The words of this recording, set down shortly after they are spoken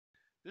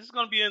This is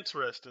going to be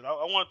interesting. I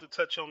wanted to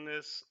touch on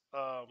this.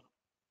 I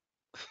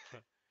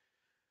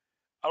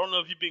don't know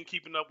if you've been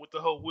keeping up with the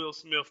whole Will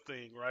Smith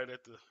thing, right,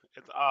 at the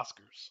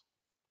Oscars.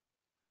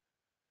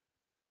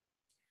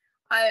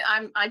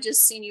 I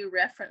just seen you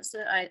reference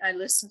it. I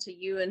listened to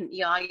you and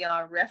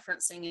Yaya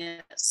referencing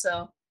it.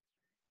 So,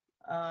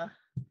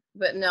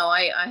 but no,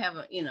 I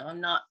haven't.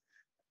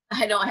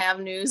 I don't have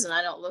news and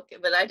I don't look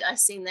at. But I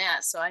seen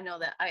that, so I know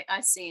that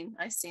I seen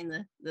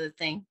the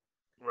thing.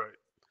 Right.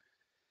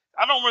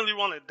 I don't really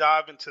want to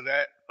dive into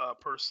that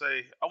per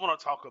se. I want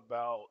to talk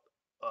about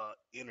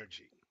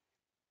energy,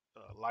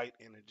 light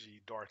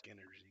energy, dark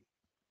energy,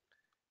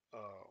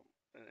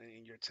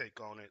 and your take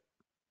on it.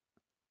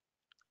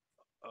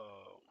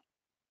 Uh,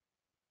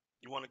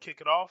 you want to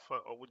kick it off,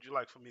 or would you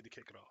like for me to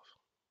kick it off?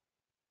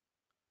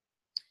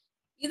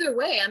 Either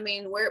way, I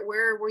mean, where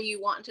were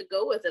you wanting to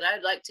go with it?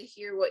 I'd like to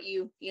hear what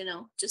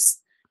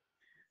just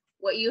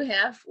what you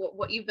have,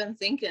 what you've been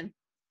thinking.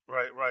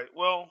 Right, right.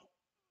 Well,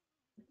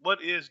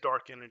 what is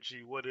dark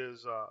energy? What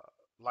is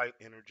light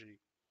energy?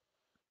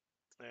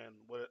 And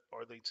what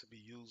are they to be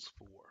used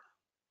for?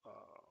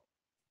 Uh,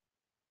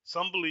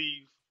 some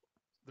believe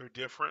they're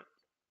different.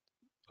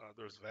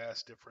 There's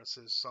vast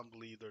differences. Some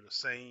believe they're the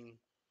same.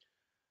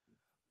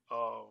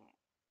 Um,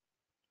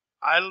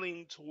 I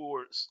lean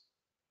towards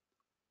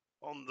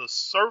on the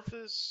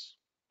surface.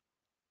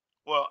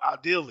 Well,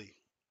 ideally,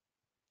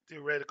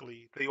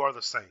 theoretically, they are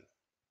the same.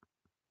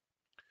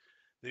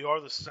 They are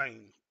the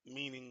same,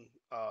 meaning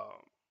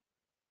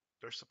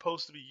they're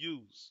supposed to be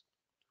used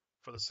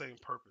for the same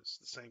purpose,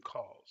 the same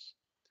cause,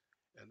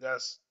 and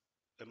that's,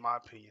 in my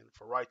opinion,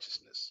 for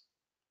righteousness.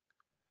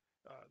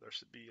 There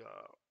should be,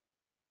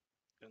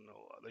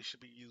 they should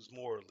be used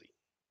morally,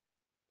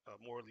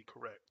 morally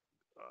correct,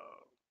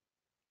 uh,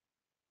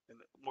 and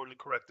morally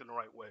correct in the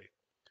right way.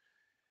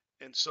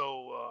 And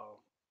so,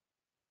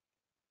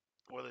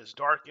 whether it's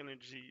dark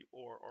energy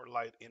or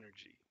light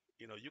energy,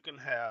 you can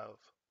have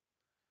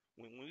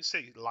when we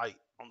say light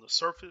on the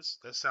surface,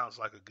 that sounds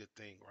like a good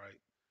thing, right?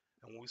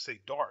 And when we say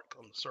dark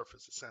on the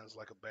surface, it sounds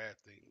like a bad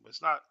thing, but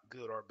it's not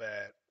good or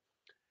bad.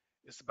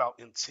 It's about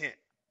intent.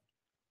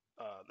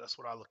 That's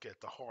what I look at,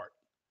 the heart.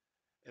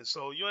 And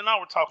so you and I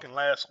were talking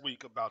last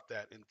week about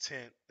that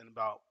intent and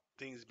about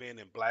things being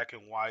in black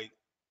and white.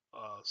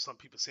 Some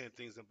people saying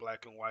things in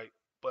black and white,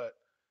 but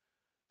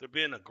there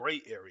being a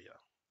gray area.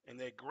 And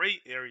that gray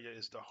area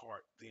is the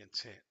heart, the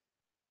intent.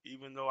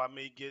 Even though I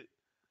may get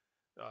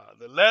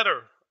the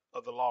letter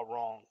of the law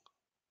wrong,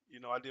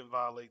 I didn't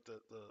violate the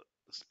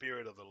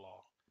spirit of the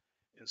law.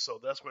 And so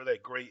that's where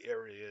that gray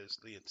area is,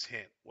 the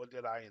intent. What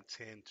did I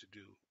intend to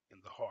do in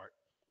the heart?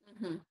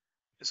 Mm-hmm.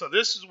 And so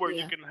this is where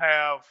Yeah. you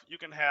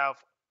can have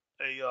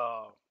a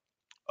uh,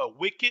 a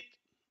wicked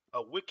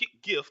a wicked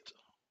gift,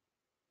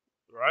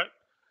 right?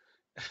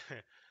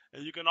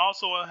 And you can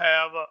also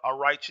have a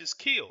righteous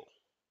kill,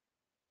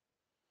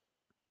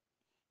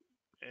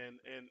 and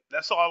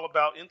that's all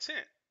about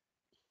intent.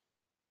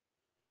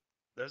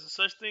 There's a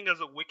such thing as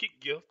a wicked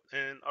gift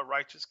and a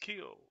righteous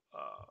kill.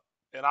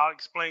 And I'll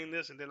explain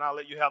this, and then I'll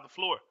let you have the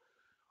floor.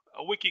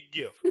 A wicked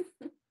gift.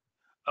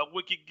 A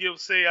wicked gift.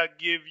 Say I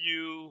give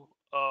you.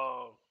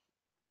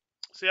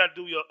 Say I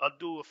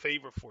do a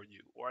favor for you,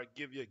 or I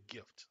give you a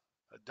gift,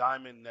 a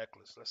diamond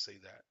necklace. Let's say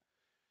that.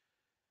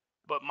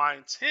 But my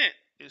intent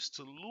is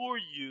to lure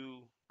you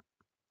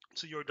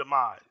to your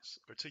demise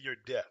or to your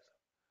death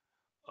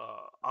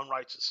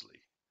unrighteously.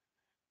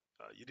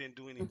 You didn't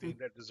do Mm-hmm. anything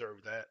that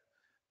deserved that,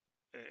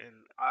 and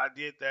I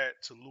did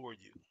that to lure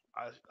you.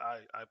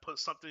 I put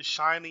something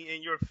shiny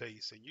in your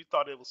face, and you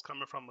thought it was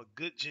coming from a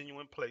good,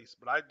 genuine place,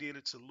 but I did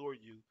it to lure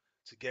you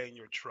to gain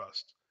your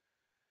trust.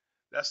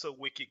 That's a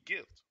wicked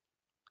gift.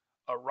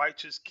 A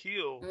righteous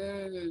kill,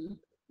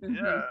 Mm-hmm.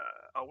 yeah,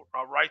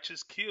 a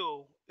righteous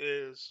kill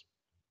is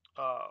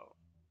uh,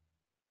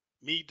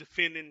 me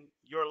defending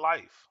your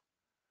life.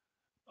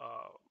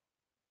 Uh,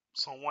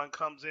 Someone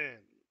comes in,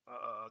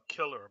 a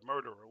killer, a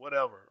murderer,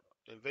 whatever,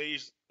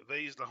 invades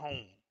the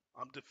home.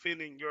 I'm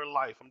defending your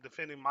life. I'm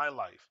defending my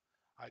life.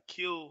 I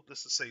kill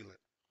this assailant.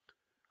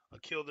 I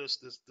kill this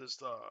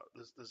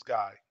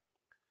guy.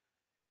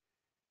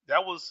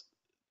 That was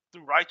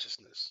through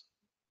righteousness.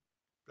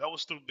 That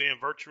was through being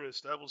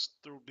virtuous. That was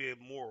through being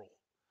moral.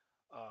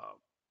 Uh,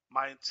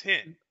 my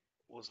intent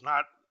was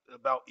not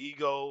about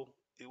ego.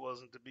 It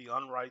wasn't to be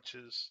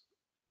unrighteous.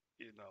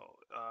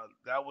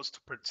 That was to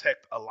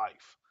protect a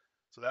life.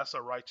 So that's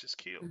a righteous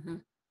kill. Mm-hmm.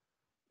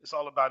 It's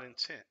all about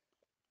intent.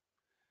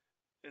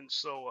 And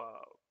so,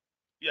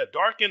 yeah,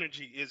 dark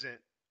energy isn't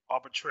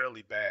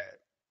arbitrarily bad,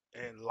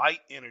 and light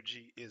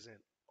energy isn't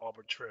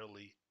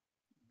arbitrarily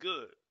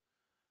good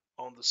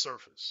on the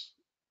surface.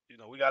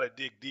 We got to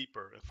dig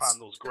deeper and find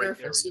those gray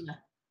Surface, areas.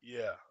 yeah.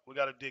 Yeah, we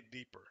got to dig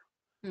deeper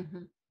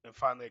Mm-hmm. and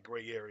find that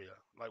gray area.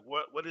 Like,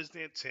 what is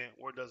the intent?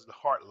 Where does the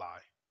heart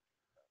lie?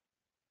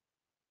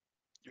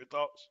 Your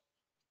thoughts?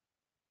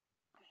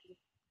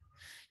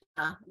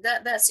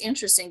 That's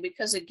interesting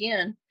because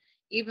again,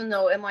 even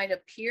though it might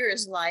appear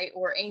as light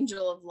or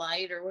angel of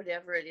light or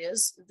whatever it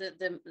is,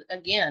 the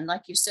again,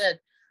 like you said,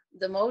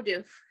 the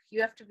motive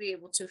You have to be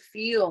able to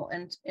feel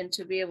and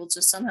to be able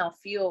to somehow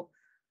feel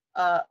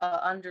a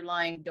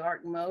underlying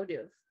dark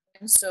motive.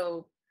 And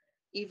so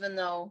even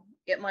though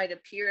it might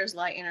appear as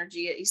light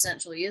energy, it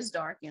essentially is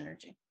dark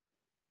energy.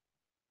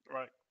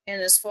 Right.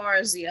 And as far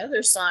as the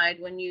other side,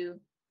 when you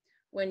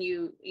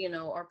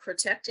are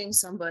protecting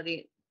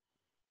somebody,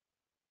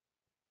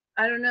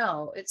 I don't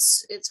know,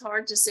 it's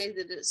hard to say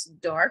that it's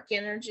dark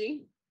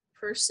energy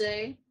per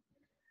se,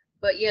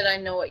 but yet I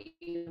know what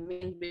you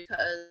mean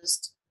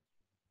because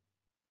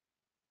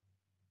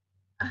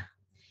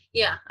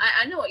yeah,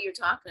 I know what you're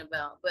talking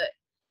about, but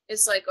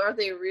it's like, are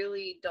they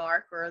really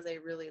dark or are they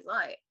really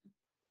light?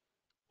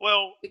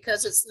 Well,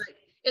 Because it's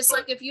go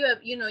like ahead. if you have,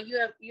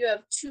 you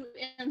have two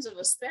ends of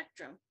a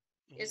spectrum.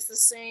 Mhm. It's the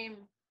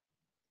same.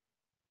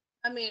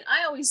 I mean,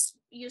 I always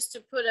used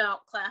to put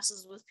out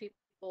classes with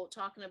people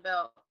talking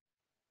about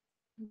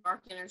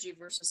dark energy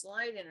versus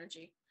light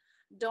energy.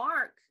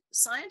 Dark,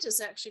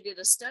 scientists actually did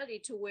a study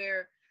to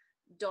where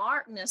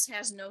darkness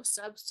has no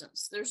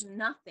substance. There's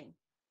nothing.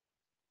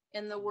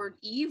 And the word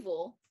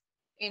evil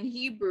in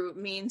Hebrew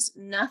means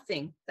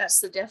nothing. That's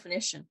the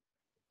definition.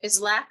 It's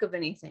lack of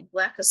anything,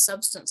 lack of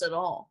substance at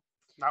all.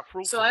 Not So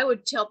fruitful. I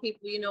would tell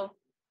people,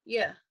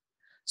 yeah.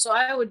 So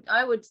I would,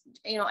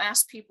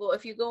 ask people,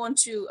 if you go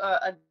into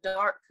a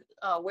dark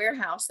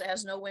warehouse that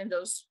has no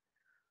windows,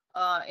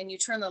 and you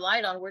turn the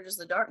light on, where does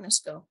the darkness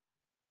go?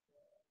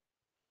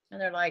 And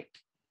they're like,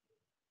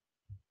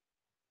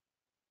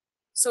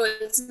 so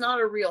it's not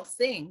a real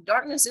thing.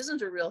 Darkness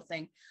isn't a real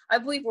thing. I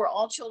believe we're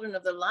all children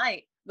of the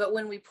light, but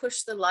when we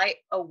push the light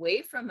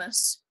away from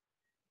us,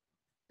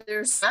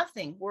 there's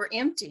nothing. We're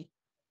empty.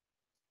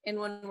 And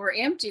when we're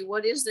empty,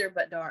 what is there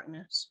but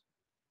darkness?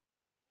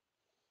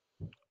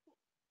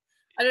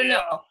 I don't Yeah.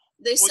 know.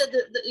 They Well, said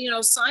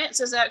that science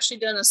has actually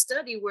done a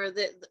study where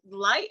the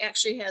light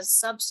actually has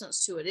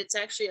substance to it. It's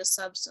actually a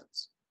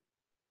substance.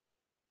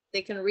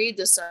 They can read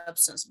the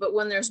substance, but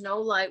when there's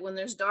no light, when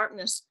there's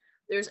darkness,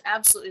 there's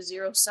absolutely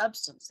zero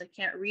substance. They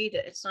can't read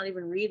it. It's not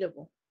even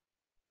readable.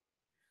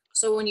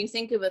 So when you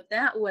think of it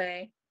that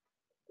way,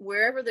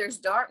 wherever there's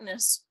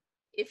darkness,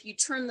 if you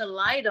turn the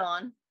light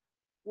on,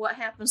 what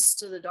happens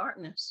to the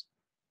darkness?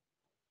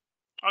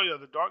 oh yeah,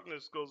 the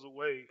darkness goes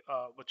away,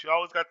 but you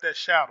always got that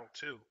shadow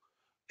too.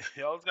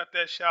 You always got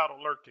that shadow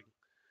lurking.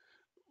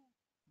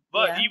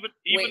 But Yeah, even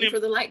waiting in for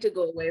the light to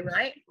go away,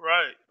 right?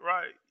 right,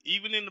 right,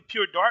 even in the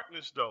pure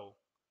darkness though,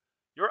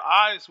 your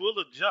eyes will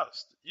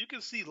adjust. You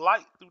can see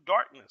light through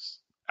darkness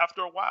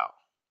after a while.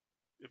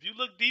 If you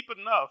look deep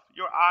enough,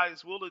 your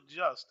eyes will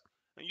adjust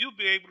and you'll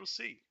be able to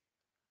see.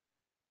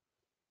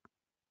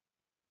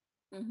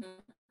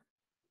 Mm-hmm.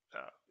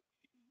 Uh,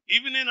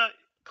 Even in a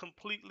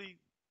completely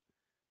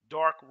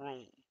dark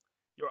room,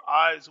 your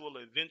eyes will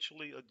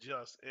eventually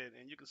adjust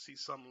and you can see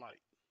some light.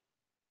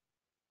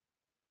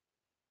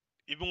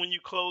 Even when you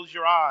close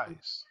your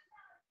eyes,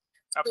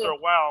 after a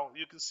So while,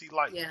 you can see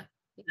light. yeah,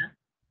 yeah,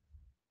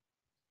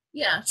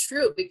 yeah,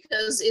 true.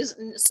 Because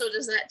isn't so?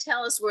 Does that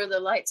tell us where the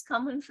light's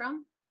coming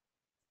from?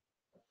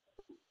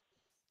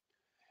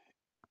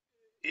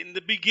 In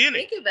the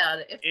beginning, Think about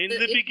it. in the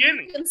If you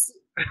beginning, can see,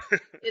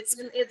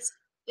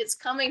 it's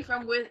coming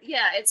from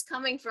yeah, it's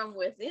coming from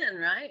within,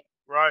 right?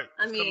 right?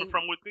 I It's coming mean,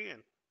 from within.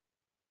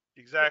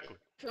 Exactly.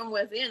 from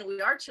within,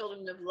 we are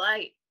children of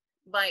light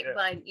by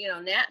Yeah.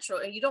 natural.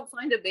 And you don't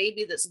find a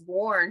baby that's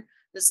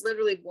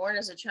literally born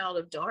as a child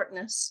of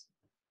darkness.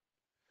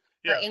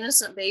 An Yeah.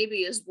 innocent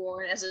baby is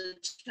born as a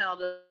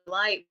child of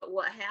light, but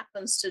what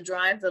happens to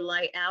drive the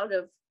light out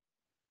of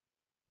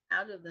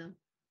them?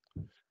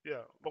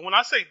 Yeah. But when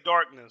I say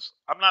darkness,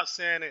 I'm not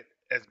saying it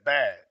as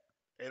bad,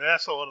 and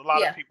that's what a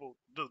lot of Yeah, people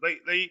do.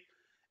 They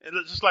and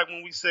it's just like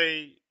when we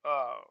say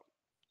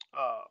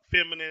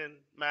feminine,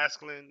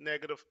 masculine,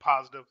 negative,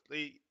 positive.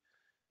 They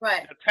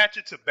right. attach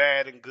it to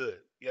bad and good.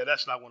 Yeah,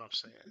 that's not what I'm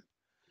saying.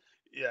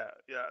 Yeah,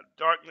 yeah,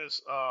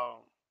 darkness.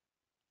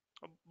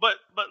 But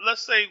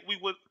let's say we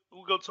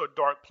go to a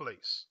dark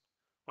place.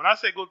 When I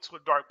say go to a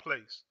dark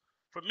place,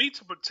 for me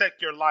to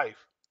protect your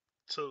life,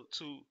 to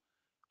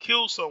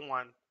kill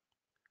someone,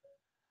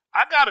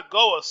 I gotta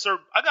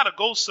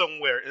go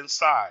somewhere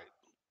inside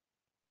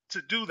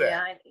to do Yeah,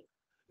 that.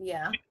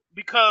 yeah, yeah,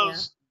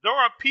 Because there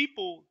are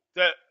people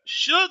that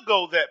should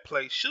go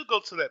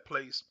to that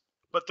place,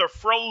 but they're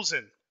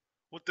frozen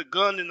with the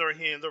gun in their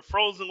hand. They're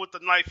frozen with the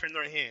knife in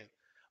their hand,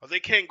 or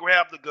they can't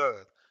grab the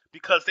gun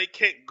because they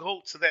can't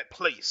go to that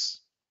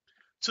place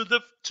to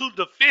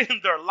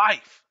defend their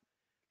life.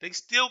 They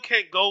still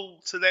can't go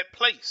to that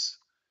place.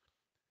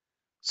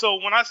 So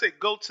when I say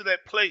go to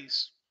that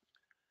place,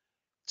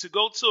 to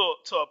go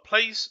to a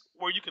place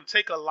where you can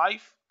take a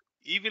life,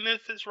 even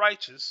if it's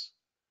righteous,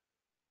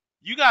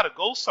 you got to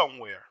go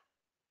somewhere.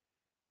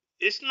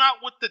 It's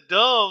not with the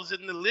doves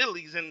and the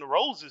lilies and the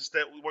roses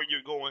where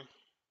you're going.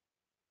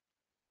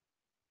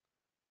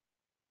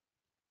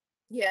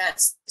 yeah.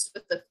 It's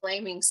with the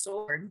flaming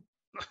sword.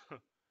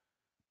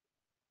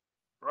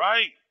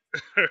 Right.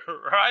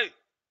 Right.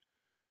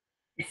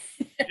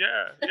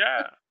 Yeah,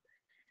 yeah.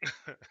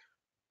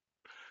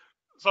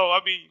 So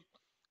I mean,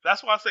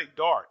 that's why I say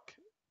dark.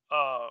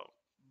 Uh,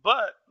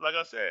 But like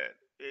I said,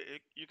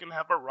 you can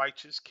have a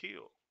righteous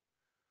kill.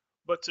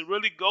 But to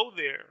really go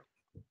there,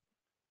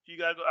 you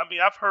gotta go. I mean,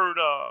 I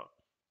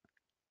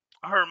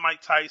heard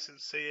Mike Tyson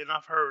say it, and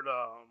I've heard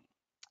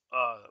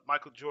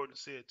Michael Jordan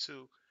say it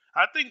too.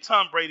 I think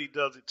Tom Brady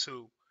does it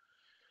too.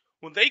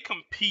 When they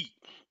compete,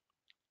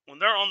 when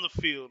they're on the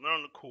field, they're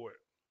on the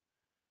court,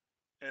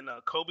 and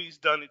Kobe's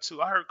done it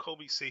too. I heard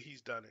Kobe say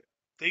he's done it.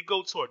 They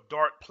go to a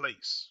dark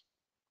place.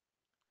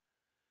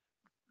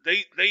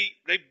 They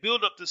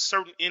build up this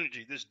certain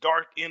energy, this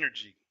dark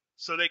energy,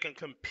 so they can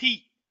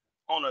compete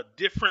on a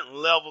different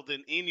level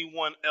than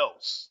anyone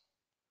else.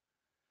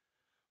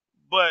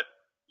 But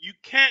you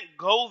can't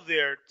go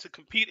there to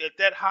compete at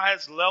that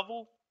highest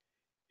level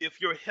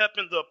if you're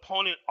helping the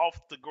opponent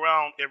off the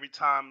ground every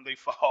time they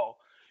fall.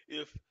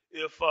 If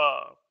if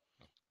uh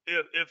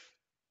if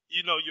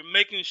you're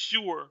making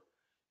sure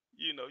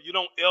you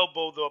don't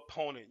elbow the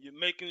opponent. You're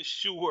making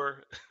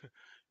sure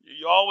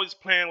you're always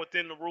playing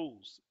within the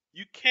rules.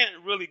 You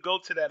can't really go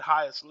to that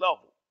highest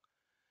level.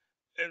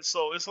 And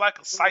so it's like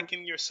Mm,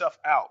 psyching yourself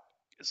out.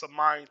 It's a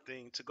mind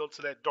thing to go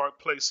to that dark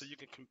place so you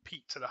can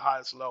compete to the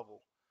highest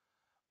level.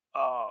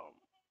 Um,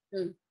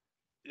 mm,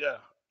 yeah,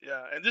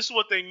 yeah. And this is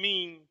what they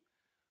mean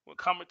when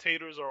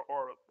commentators or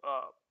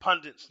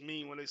pundits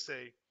mean when they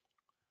say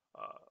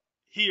uh,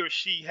 he or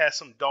she has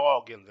some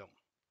dog in them.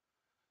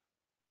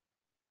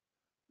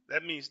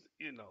 That means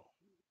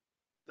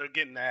they're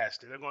getting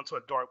nasty. They're going to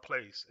a dark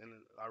place, and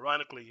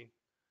ironically,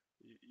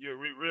 you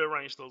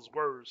rearrange those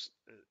words.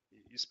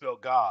 You spell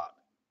God.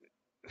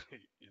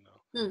 you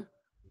know. mm.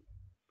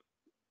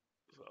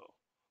 So,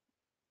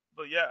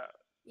 but yeah,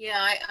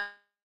 Yeah,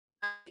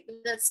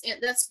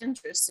 that's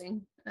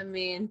interesting. I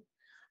mean,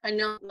 I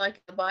know,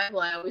 like the Bible,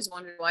 I always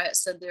wondered why it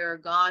said there are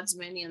gods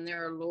many and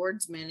there are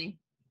lords many.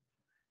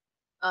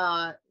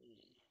 Uh,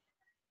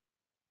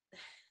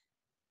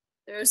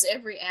 there's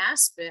every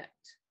aspect,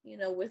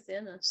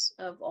 within us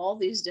of all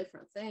these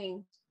different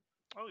things.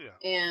 oh yeah,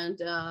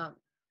 And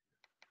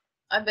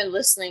I've been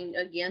listening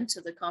again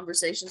to the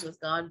Conversations with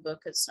God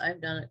book.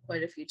 I've done it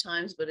quite a few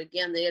times, but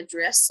again, they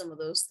address some of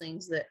those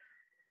things that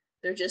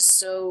they're just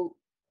so,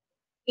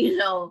 you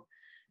know,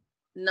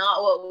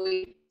 not what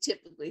we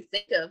typically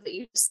think of. That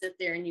you just sit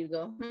there and you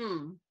go,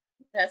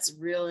 that's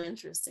real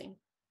interesting.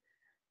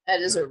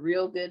 That is yeah, a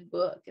real good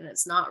book. And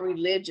it's not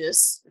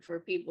religious for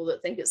people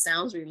that think it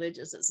sounds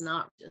religious. It's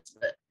not just,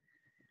 but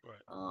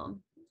right,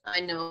 um, I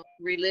know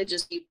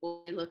religious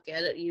people look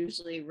at it,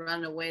 usually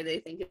run away. They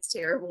think it's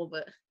terrible,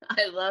 but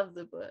I love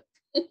the book.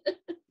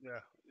 yeah,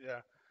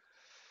 yeah.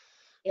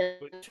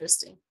 But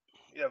Interesting.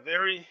 yeah,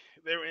 very,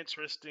 very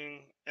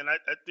interesting. And I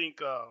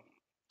think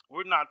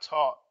we're not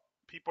taught.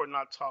 People are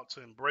not taught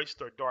to embrace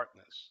their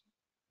darkness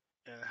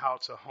and how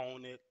to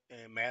hone it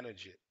and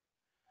manage it.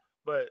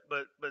 But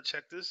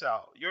check this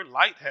out. Your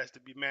light has to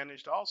be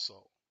managed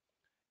also.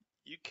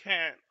 You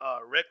can't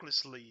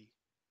recklessly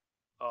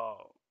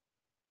uh,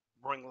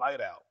 bring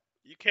light out.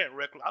 You can't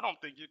I don't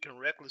think you can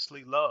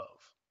recklessly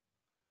love.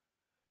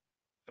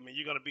 I mean,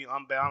 you're gonna be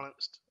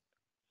unbalanced,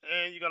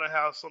 and you're gonna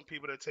have some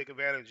people that take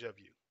advantage of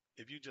you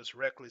if you just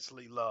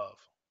recklessly love.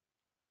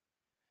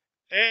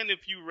 And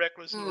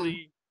Mm,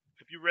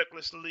 if you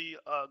recklessly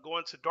go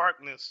into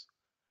darkness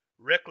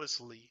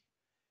recklessly,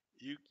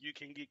 you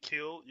can get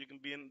killed. You can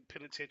be in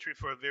penitentiary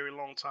for a very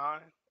long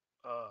time,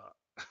 uh,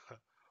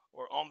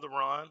 or on the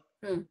run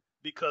mm,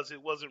 because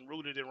it wasn't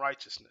rooted in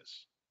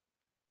righteousness.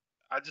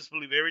 I just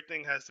believe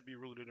everything has to be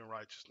rooted in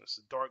righteousness,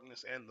 the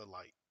darkness and the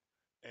light,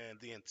 and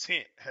the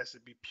intent has to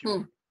be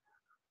pure. mm.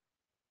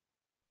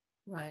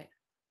 Right.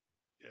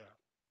 Yeah,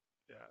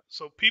 yeah.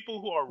 So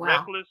people who are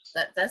Wow. reckless,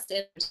 That's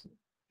interesting.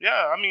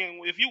 yeah. I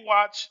mean, if you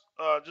watch,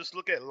 just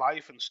look at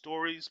life and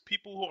stories.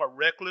 People who are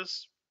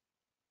reckless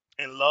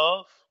in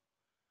love,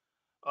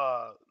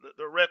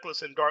 they're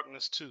reckless in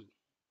darkness too.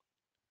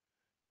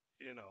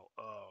 You know,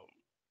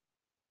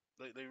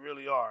 they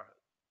really are.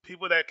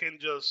 People that can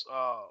just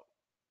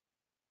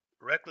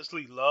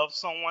recklessly love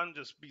someone,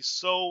 just be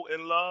so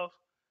in love.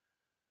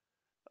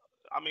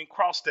 I mean,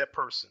 cross that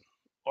person,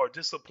 or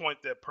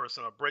disappoint that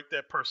person, or break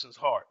that person's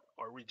heart,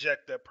 or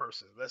reject that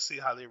person. Let's see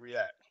how they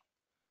react.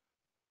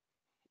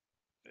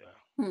 Yeah,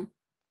 Hmm.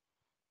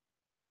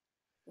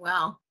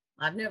 Wow.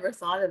 I've never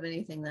thought of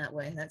anything that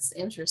way. That's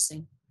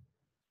interesting.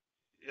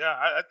 yeah.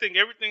 I think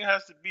everything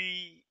has to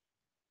be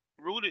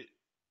rooted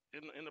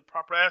in the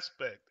proper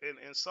aspect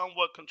and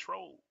somewhat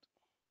controlled.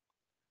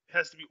 It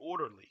has to be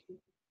orderly.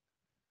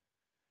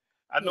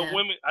 Yeah.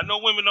 I know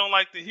women don't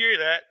like to hear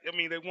that. I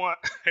mean, they want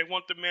they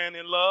want the man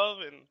in love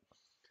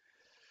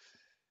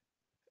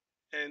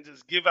and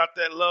just give out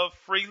that love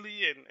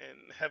freely and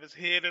have his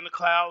head in the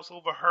clouds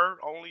over her,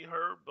 only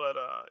her. But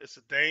it's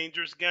a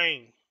dangerous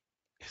game.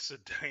 It's a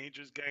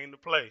dangerous game to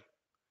play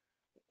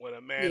when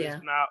a man is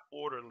Yeah. not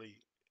orderly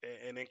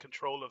and in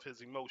control of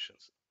his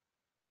emotions.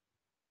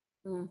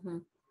 Mm-hmm.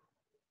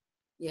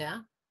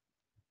 Yeah.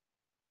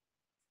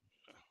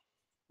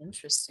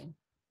 Interesting.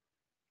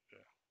 Yeah.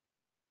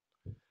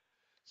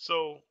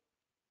 So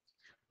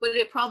But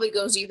it probably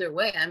goes either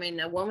way. I mean,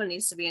 a woman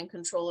needs to be in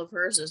control of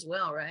hers as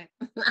well, right?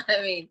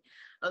 I mean,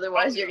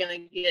 Oh otherwise you're yeah, gonna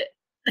get,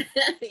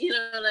 you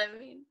know what I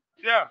mean?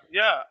 yeah,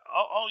 yeah.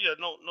 Oh yeah,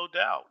 no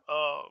doubt.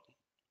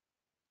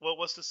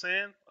 What's the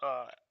saying?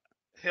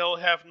 Hell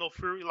have no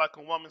fury like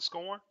a woman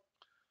scorn.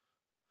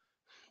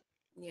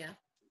 Yeah.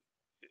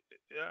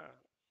 Yeah.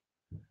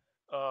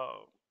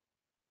 Uh,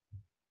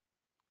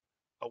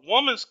 a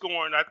woman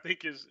scorn, I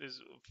think, is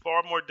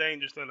far more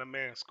dangerous than a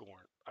man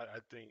scorn. I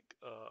think.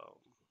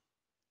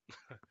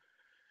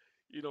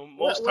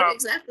 Most What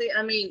times exactly?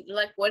 I mean,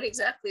 like, what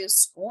exactly is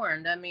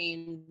scorned? I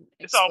mean,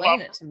 it's all about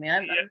explain it to me.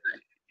 yeah, I'm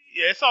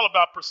yeah. It's all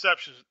about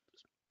perception.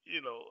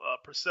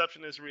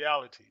 Perception is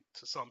reality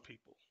to some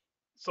people.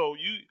 So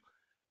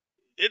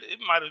it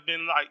might have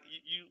been like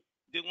you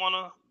didn't want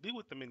to be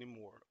with them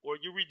anymore, or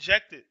you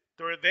rejected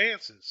their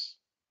advances.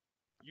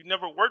 You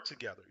never worked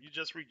together. You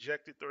just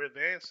rejected their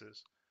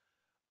advances.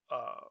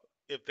 Uh,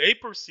 if they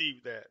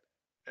perceive that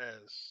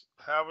as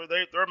however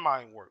their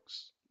mind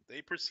works,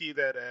 they perceive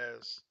that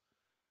as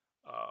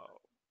uh,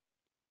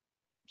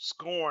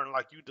 scorn,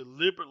 like you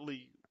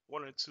deliberately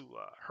wanted to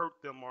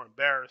hurt them or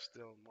embarrass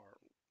them or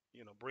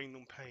bring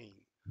them pain.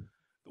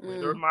 The way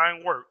their mm,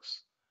 mind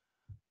works,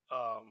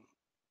 um,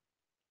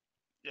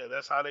 yeah,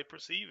 that's how they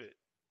perceive it,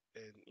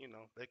 and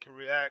they can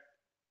react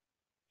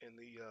in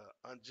the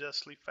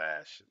unjustly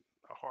fashion,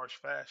 a harsh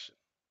fashion.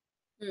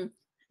 mm.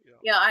 You know.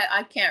 Yeah,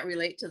 I can't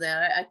relate to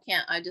that. I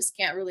can't. I just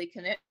can't really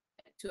connect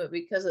to it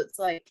because it's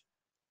like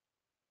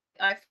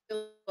I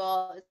feel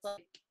well. It's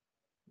like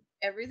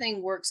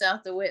everything works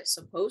out the way it's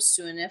supposed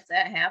to, and if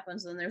that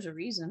happens, then there's a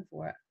reason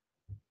for it.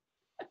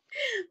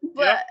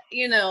 Yeah, But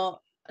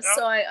yeah,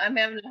 so I'm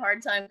having a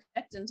hard time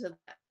connecting to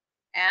that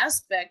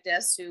aspect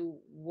as to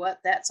what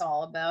that's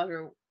all about,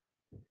 or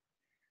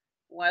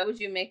why would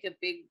you make a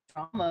big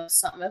drama of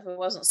something if it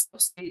wasn't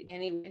supposed to be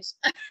anyways?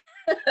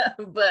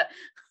 But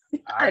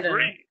I I don't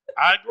know. agree.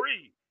 I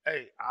agree.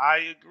 Hey,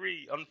 I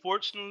agree.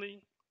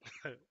 Unfortunately,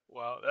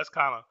 well,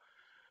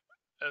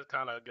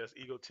 I guess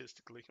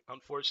egotistically.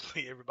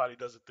 Unfortunately, everybody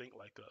doesn't think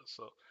like us.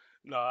 So,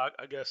 no,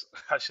 I guess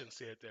I shouldn't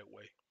say it that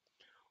way.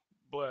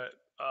 But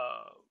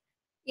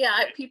Yeah,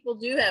 yeah, people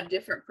do have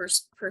different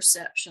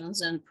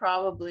perceptions, and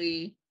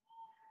probably,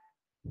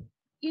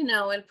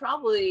 and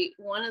probably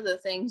one of the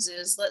things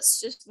is let's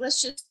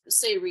just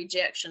say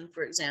rejection,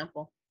 for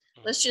example.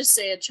 Let's mhm, just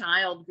say a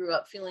child grew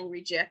up feeling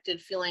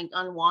rejected, feeling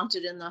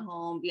unwanted in the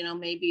home.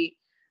 Maybe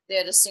they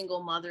had a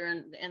single mother,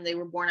 and they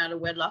were born out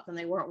of wedlock and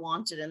they weren't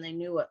wanted and they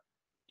knew it.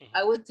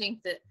 I mhm, would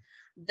think that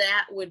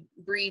that would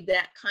breed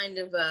that kind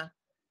of a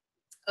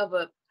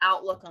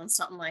outlook on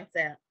something like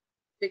that,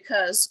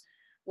 because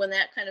when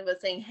that kind of a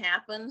thing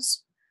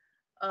happens,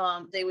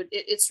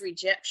 it's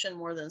rejection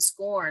more than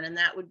scorn, and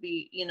that would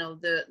be,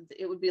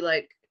 it would be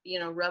like,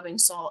 rubbing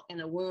salt in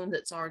a wound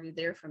that's already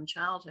there from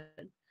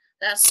childhood.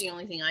 That's the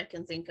only thing I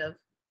can think of.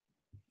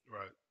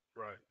 right,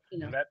 right, you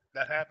and know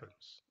that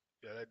happens.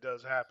 Yeah, that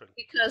does happen.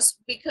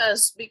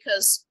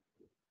 because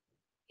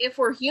if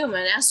we're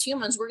human, as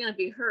humans, we're going to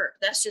be hurt.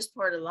 That's just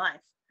part of life.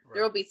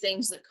 There Right. will be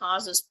things that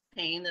cause us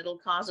pain, that'll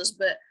cause us,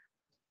 but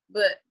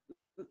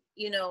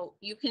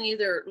you can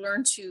either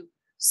learn to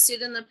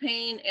sit in the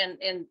pain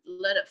and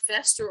let it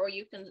fester, or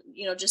you can,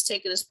 just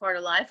take it as part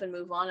of life and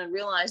move on and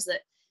realize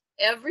that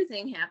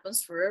everything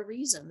happens for a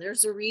reason.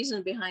 There's a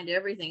reason behind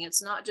everything.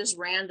 It's not just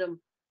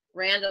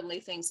randomly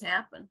things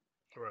happen.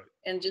 Right.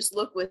 And just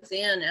look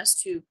within as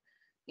to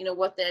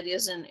what that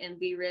is, and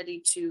be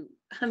ready to,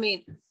 I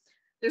mean,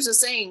 there's a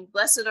saying,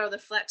 blessed are the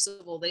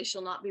flexible, they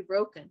shall not be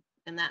broken,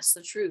 and that's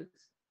the truth.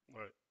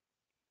 Right.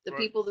 The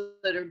Right. people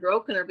that are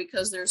broken are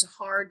because there's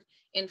hard,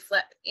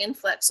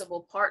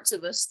 inflexible parts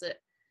of us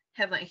that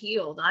haven't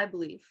healed, I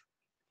believe.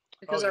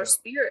 Oh Because our yeah.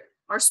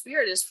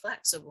 spirit is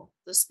flexible.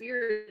 The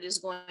spirit is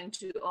going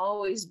to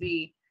always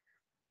be,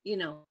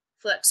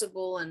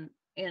 flexible and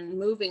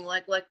moving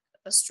like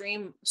a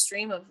stream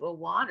of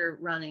water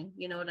running.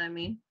 You know what I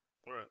mean?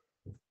 Right.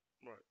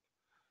 Right.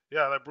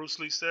 Yeah, like Bruce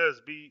Lee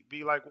says,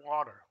 be like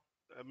water.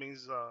 That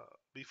means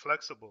be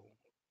flexible.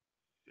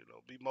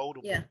 Be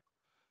Yeah. moldable.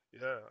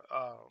 Yeah.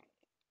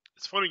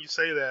 It's funny you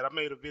say that. I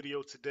made a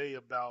video today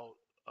about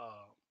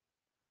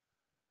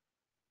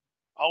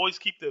always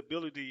keep the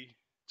ability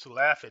to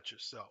laugh at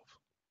yourself.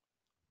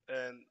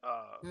 And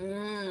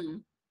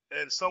Mm.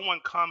 someone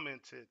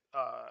commented,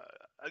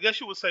 I guess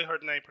you would say her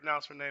name,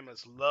 pronounce her name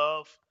as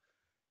Love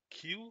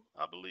Q,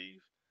 I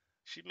believe.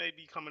 She may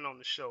be coming on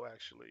the show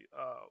actually,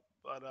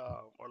 but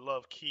or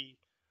Love Key,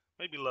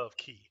 maybe Love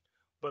Key,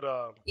 but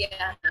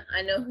Yeah,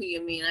 I know who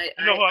you mean.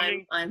 you know who I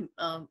mean? I'm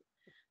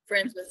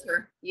friends with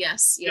her.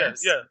 Yes, Yeah,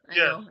 yes, yeah, I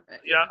yes, know.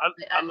 yeah. Yeah, I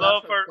I love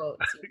love her her.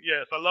 quotes.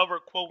 Yes, I love her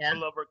quotes. I Yeah,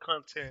 love her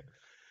content.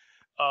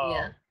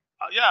 yeah.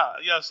 Yeah,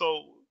 yeah.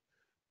 So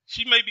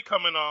she may be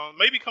coming on,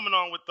 maybe coming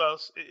on with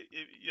us.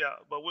 Yeah,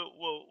 but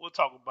we'll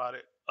talk about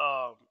it.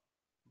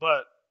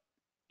 But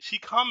she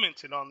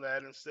commented on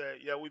that and said,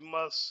 yeah, we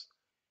must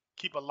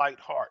keep a light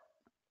heart.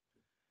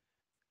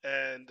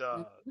 And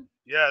Mhm.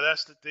 yeah,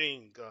 that's the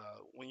thing.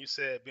 When you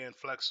said being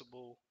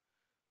flexible,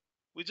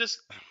 we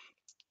just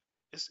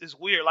it's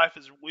weird. Life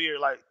is weird.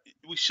 Like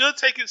we should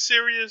take it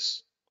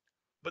serious,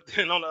 but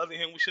then on the other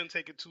hand, we shouldn't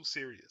take it too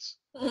serious.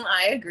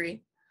 I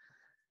agree.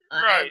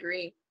 I Right.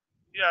 agree.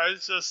 Yeah,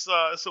 it's just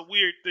it's a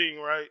weird thing,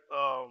 right?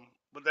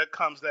 But that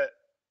comes that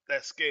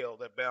scale,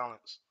 that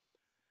balance.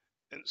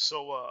 And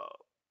so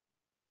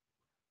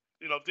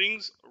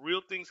things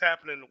real things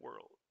happen in the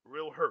world.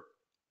 Real hurt.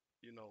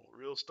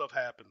 Real stuff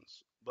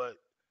happens. But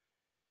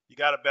you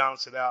gotta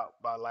balance it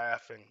out by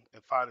laughing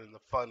and finding the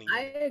funny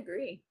I in it.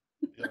 agree.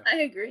 Yeah, I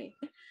agree.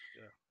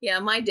 yeah. Yeah,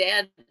 my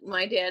dad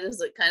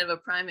is a kind of a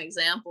prime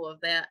example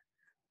of that.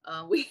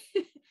 We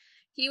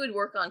he would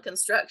work on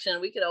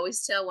construction. We could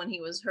always tell when he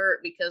was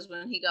hurt because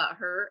when he got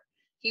hurt,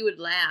 he would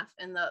laugh,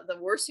 and the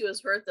worse he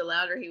was hurt, the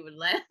louder he would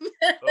laugh.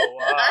 Oh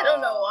I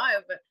don't know wow. why,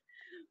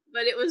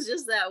 but it was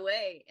just that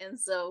way. And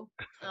so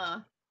uh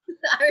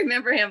I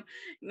remember him,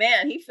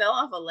 man, he fell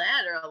off a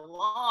ladder a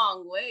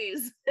long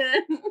ways.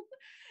 I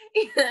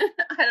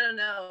don't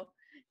know.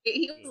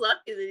 He was Yeah.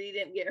 lucky that he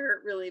didn't get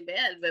hurt really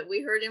bad, but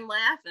we heard him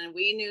laughing and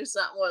we knew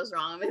something was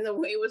wrong. I mean, the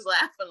way he was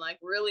laughing like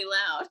really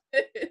loud.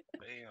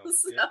 Damn.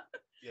 So, Yeah.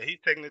 Yeah, he's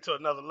taking it to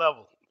another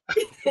level.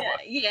 But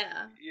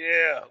yeah,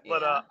 yeah,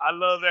 but yeah. I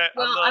love that. I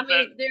Well, I love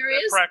that mean, there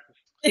that is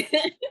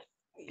practice.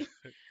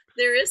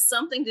 there is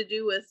something to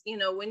do with,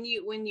 when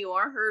you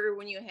are hurt or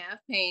when you have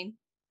pain,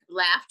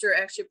 laughter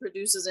actually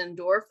produces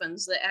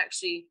endorphins that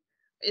actually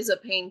is a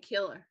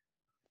painkiller.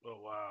 Oh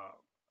wow.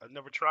 I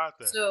never tried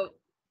that. So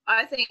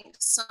I think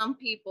some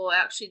people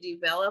actually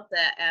develop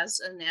that as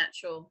a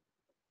natural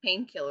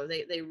painkiller.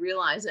 They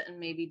realize it and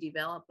maybe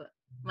develop it.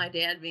 My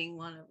dad being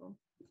one of them.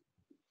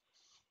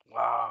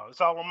 Wow.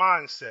 It's all a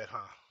mindset,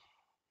 huh?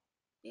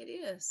 It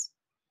is.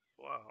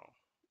 Wow.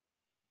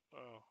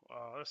 Oh,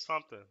 wow. That's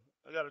something.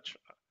 I gotta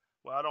try.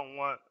 Well,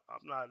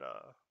 I'm not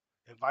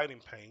inviting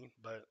pain,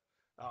 but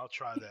I'll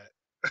try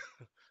that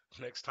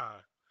next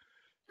time.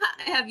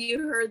 Yeah. Have you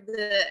heard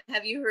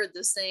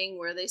the saying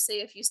where they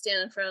say if you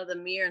stand in front of the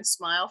mirror and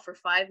smile for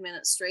 5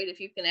 minutes straight, if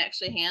you can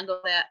actually handle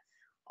that,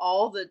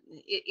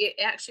 it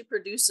actually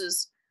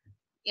produces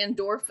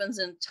endorphins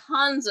and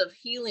tons of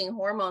healing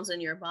hormones in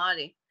your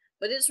body.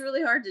 But it's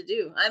really hard to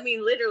do. I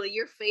mean, literally,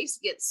 your face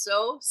gets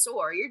so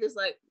sore. You're just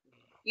like,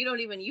 you don't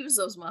even use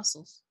those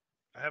muscles.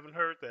 I haven't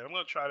heard that. I'm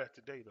gonna try that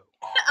today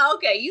though.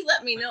 Okay, you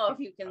let me know if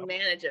you can I'm,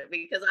 manage it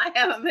because I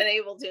haven't been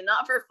able to,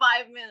 not for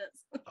 5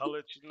 minutes. I'll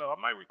let you know. I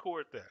might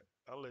record that.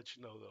 I'll let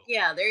you know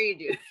Yeah, there you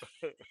do.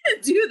 though.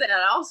 Do that.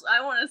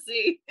 I want to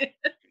see.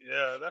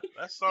 Yeah,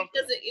 that's something.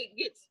 Because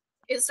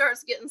it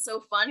starts getting so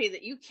funny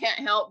that you can't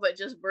help but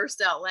just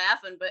burst out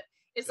laughing. But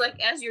it's Yeah. like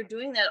as you're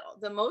doing that,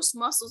 the most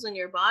muscles in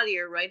your body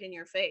are right in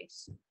your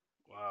face.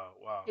 Wow.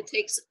 Wow. It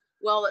takes,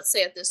 well, let's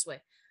say it this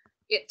way: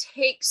 it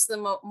takes the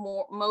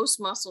most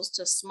muscles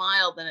to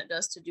smile than it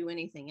does to do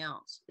anything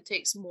else. It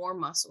takes more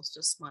muscles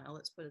to smile.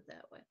 Let's put it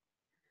that way.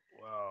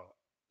 Wow.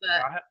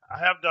 Yeah, But I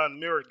have done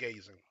mirror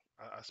gazing.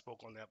 I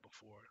spoke on that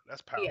before.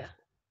 That's yeah, powerful.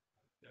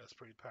 Yeah, that's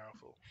pretty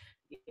powerful.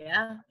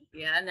 yeah,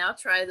 yeah. Now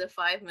try the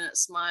 5 minute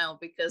smile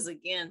because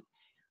again,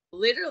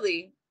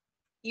 literally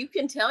you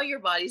can tell your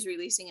body's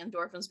releasing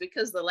endorphins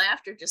because the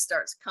laughter just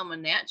starts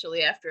coming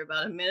naturally after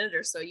about a minute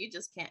or so. You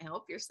just can't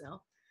help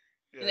yourself.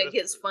 Yeah, And it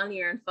gets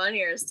funnier and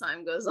funnier as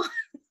time goes on.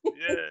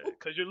 yeah,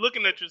 because you're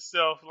looking at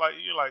yourself like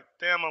you're like,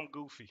 damn, I'm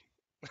goofy.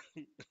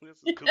 This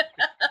is goofy.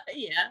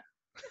 Yeah.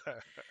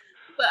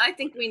 But I But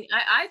think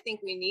I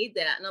think we need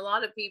that. And a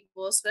lot of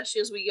people,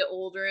 especially as we get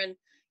older and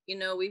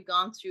we've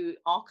gone through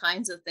all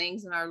kinds of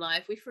things in our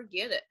life, we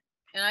forget it.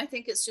 And I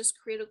think it's just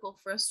critical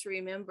for us to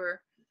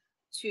remember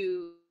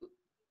to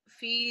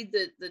feed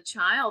the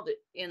child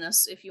in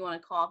us, if you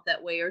want to call it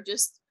that way, or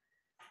just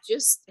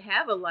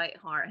have a light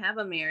heart, have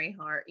a merry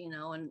heart, and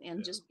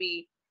yeah, just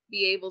be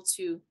able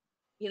to,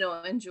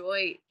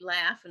 enjoy,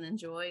 laugh and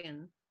enjoy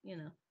and.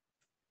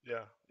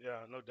 yeah, yeah,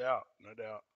 no doubt, no doubt.